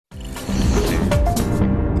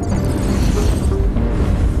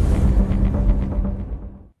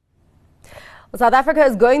Well, South Africa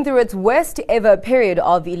is going through its worst ever period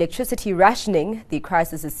of electricity rationing. The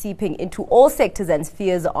crisis is seeping into all sectors and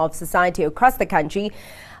spheres of society across the country.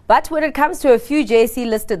 But when it comes to a few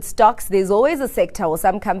JSE-listed stocks, there's always a sector or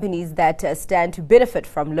some companies that stand to benefit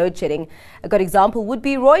from load shedding. A good example would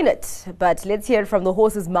be Reunert. But let's hear it from the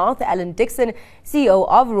horse's mouth. Alan Dixon, CEO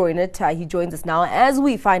of Reunert, he joins us now as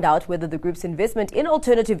we find out whether the group's investment in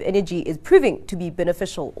alternative energy is proving to be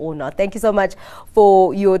beneficial or not. Thank you so much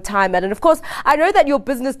for your time, Alan. Of course, I know that your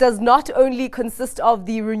business does not only consist of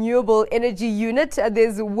the renewable energy unit.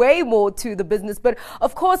 There's way more to the business. But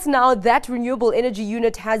of course, now that renewable energy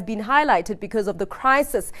unit has been highlighted because of the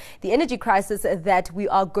crisis, the energy crisis that we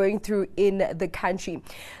are going through in the country.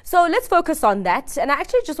 So let's focus on that. And I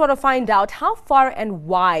actually just want to find out, how far and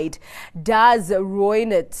wide does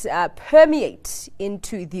Reunert permeate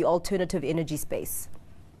into the alternative energy space?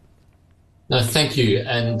 No, thank you,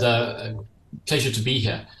 and pleasure to be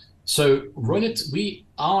here. So Reunert,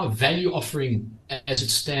 our value offering as it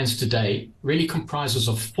stands today really comprises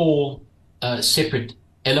of four separate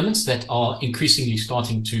elements that are increasingly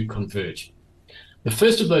starting to converge. The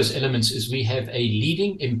first of those elements is we have a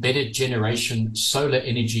leading embedded generation solar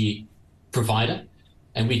energy provider,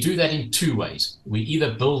 and we do that in two ways. We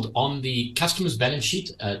either build on the customer's balance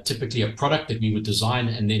sheet, typically a product that we would design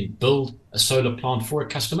and then build a solar plant for a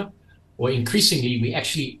customer, or increasingly we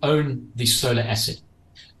actually own the solar asset.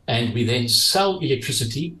 And we then sell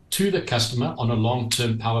electricity to the customer on a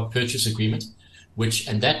long-term power purchase agreement,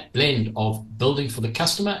 and that blend of building for the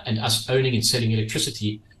customer and us owning and selling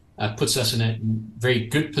electricity puts us in a very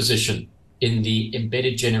good position in the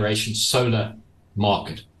embedded generation solar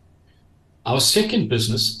market. Our second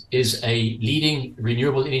business is a leading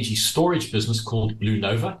renewable energy storage business called Blue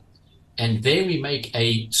Nova, and there we make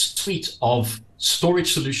a suite of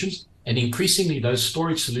storage solutions, and increasingly those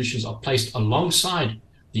storage solutions are placed alongside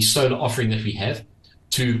the solar offering that we have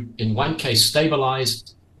to, in one case,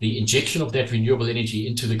 stabilize the injection of that renewable energy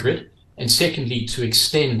into the grid, and secondly, to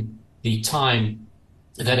extend the time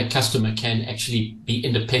that a customer can actually be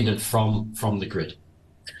independent from the grid.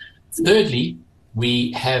 Thirdly,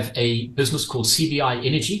 we have a business called CBI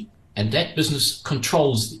Energy, and that business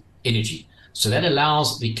controls the energy. So that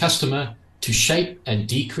allows the customer to shape and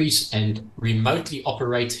decrease and remotely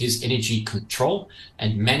operate his energy control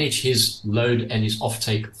and manage his load and his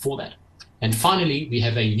offtake for that. And finally, we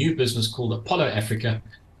have a new business called Apollo Africa,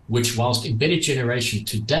 which, whilst embedded generation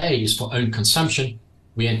today is for own consumption,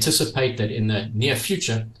 we anticipate that in the near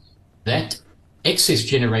future, that excess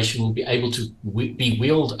generation will be able to be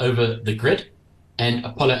wheeled over the grid, and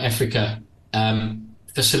Apollo Africa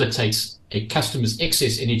facilitates a customer's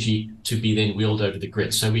excess energy to be then wheeled over the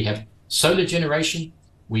grid. So we have solar generation,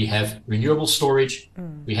 we have renewable storage,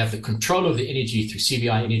 we have the control of the energy through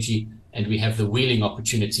CBI Energy, and we have the wheeling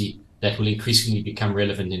opportunity that will increasingly become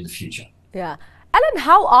relevant in the future. Yeah. Alan,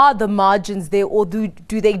 how are the margins there, or do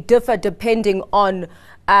they differ depending on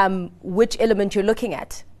which element you're looking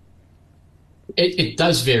at? It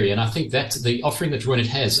does vary, and I think that the offering that Reunert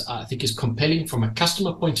has, I think, is compelling from a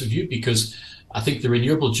customer point of view, because I think the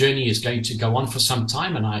renewable journey is going to go on for some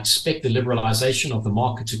time, and I expect the liberalization of the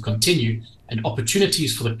market to continue, and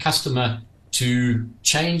opportunities for the customer to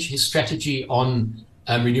change his strategy on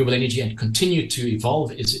renewable energy and continue to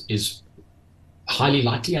evolve is highly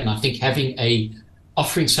likely. And I think having a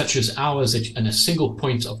offering such as ours and a single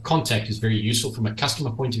point of contact is very useful from a customer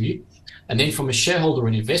point of view. And then from a shareholder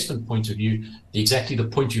and investment point of view, exactly the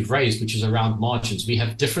point you've raised, which is around margins. We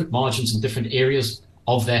have different margins in different areas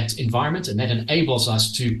of that environment, and that enables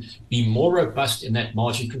us to be more robust in that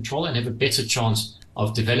margin control and have a better chance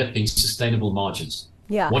of developing sustainable margins.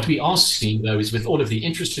 Yeah. What we are seeing, though, is with all of the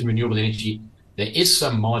interest in renewable energy, there is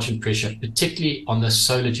some margin pressure, particularly on the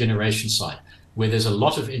solar generation side, where there's a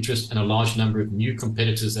lot of interest and a large number of new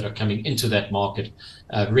competitors that are coming into that market,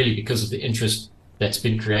 really because of the interest that's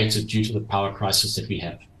been created due to the power crisis that we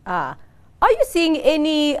have. Are you seeing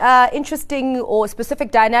any interesting or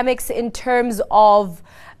specific dynamics in terms of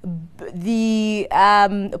the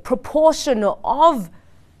proportion of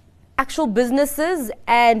actual businesses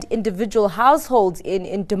and individual households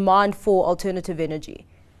in demand for alternative energy?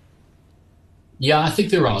 Yeah, I think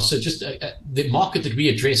there are. So just the market that we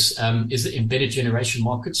address is the embedded generation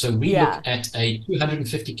market. So we look at a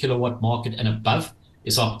 250 kilowatt market and above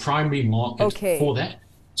is our primary market for that.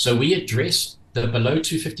 So we address the below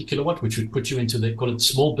 250 kilowatt, which would put you into the, call it,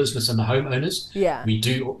 small business and the homeowners. Yeah. We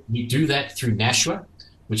do that through Nashua,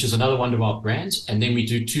 which is another one of our brands. And then we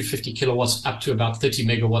do 250 kilowatts up to about 30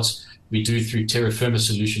 megawatts. We do through Terra Firma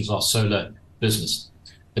Solutions, our solar business.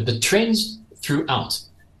 But the trends throughout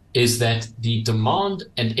is that the demand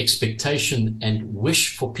and expectation and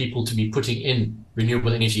wish for people to be putting in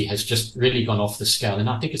renewable energy has just really gone off the scale. And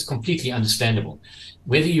I think it's completely understandable.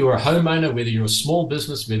 Whether you're a homeowner, whether you're a small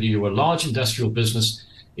business, whether you're a large industrial business,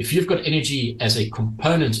 if you've got energy as a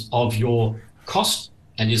component of your cost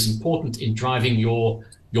and is important in driving your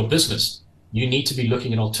business, you need to be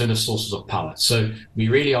looking at alternative sources of power. So we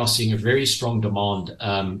really are seeing a very strong demand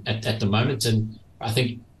at the moment. And I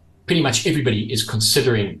think pretty much everybody is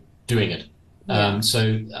considering doing it.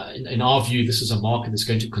 In our view, this is a market that's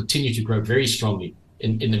going to continue to grow very strongly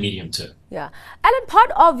in the medium term. Yeah. Alan,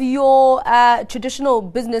 part of your traditional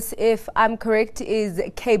business, if I'm correct, is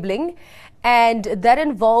cabling, and that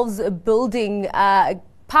involves building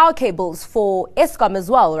power cables for Eskom as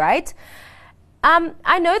well, right?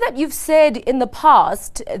 I know that you've said in the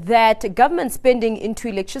past that government spending into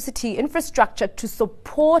electricity infrastructure to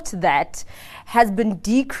support that has been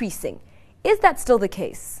decreasing. Is that still the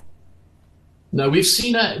case? No, we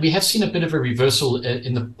have seen a bit of a reversal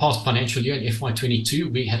in the past financial year. In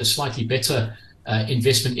FY22, we had a slightly better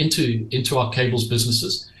investment into our cables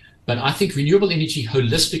businesses. But I think renewable energy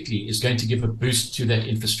holistically is going to give a boost to that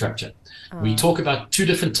infrastructure. We talk about two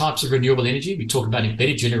different types of renewable energy. We talk about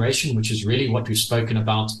embedded generation, which is really what we've spoken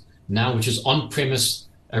about now, which is on-premise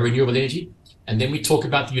renewable energy. And then we talk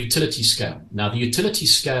about the utility scale. Now, the utility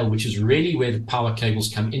scale, which is really where the power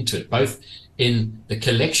cables come into it, both in the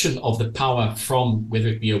collection of the power from whether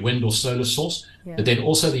it be a wind or solar source, but then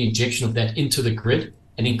also the injection of that into the grid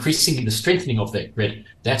and increasingly the strengthening of that grid.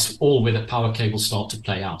 That's all where the power cables start to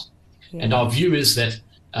play out. And our view is that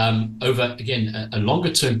over, again, a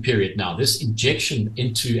longer term period now, this injection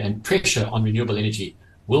into and pressure on renewable energy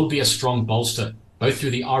will be a strong bolster, both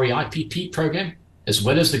through the REIPP program, as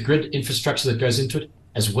well as the grid infrastructure that goes into it,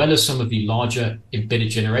 as well as some of the larger embedded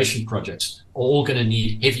generation projects, are all going to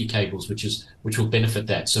need heavy cables, which will benefit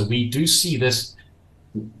that. So we do see this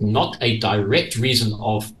not a direct reason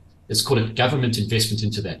of, let's call it government investment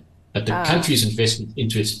into that, but the country's investment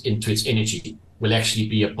into its energy will actually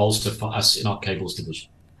be a bolster for us in our cables division.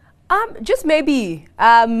 Just maybe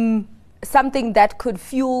something that could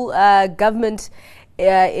fuel government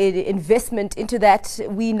investment into that.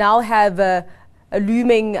 We now have a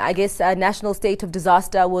looming, I guess, a national state of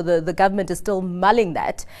disaster where the government is still mulling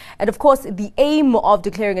that. And of course, the aim of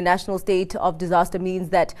declaring a national state of disaster means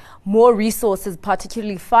that more resources,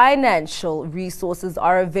 particularly financial resources,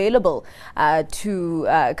 are available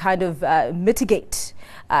to kind of mitigate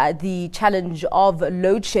the challenge of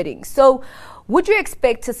load shedding. So would you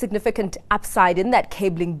expect a significant upside in that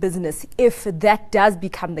cabling business if that does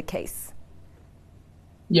become the case?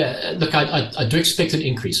 Yeah, look, I do expect an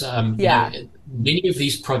increase. You know, many of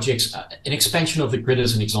these projects, an expansion of the grid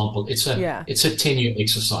as an example, it's a 10-year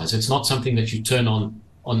exercise. It's not something that you turn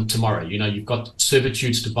on tomorrow. You know, you've got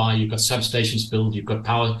servitudes to buy, you've got substations to build, you've got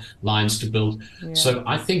power lines to build. So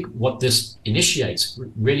I think what this initiates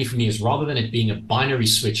really for me is, rather than it being a binary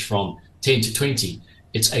switch from 10 to 20,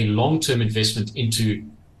 it's a long-term investment into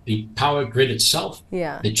the power grid itself,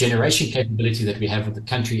 the generation capability that we have with the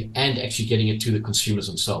country, and actually getting it to the consumers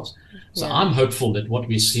themselves. So I'm hopeful that what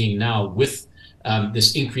we're seeing now with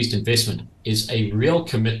this increased investment is a real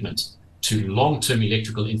commitment to long-term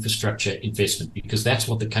electrical infrastructure investment, because that's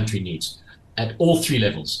what the country needs at all three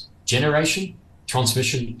levels: generation,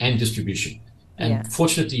 transmission, and distribution. And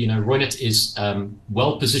fortunately, you know, Reunert is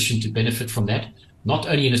well positioned to benefit from that, not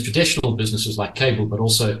only in its traditional businesses like cable, but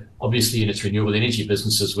also obviously in its renewable energy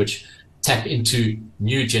businesses, which tap into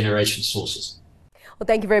new generation sources. Well,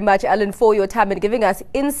 thank you very much, Alan, for your time and giving us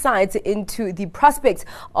insights into the prospects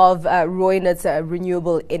of Reunert's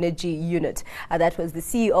renewable energy unit. That was the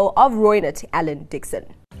CEO of Reunert, Alan Dickson.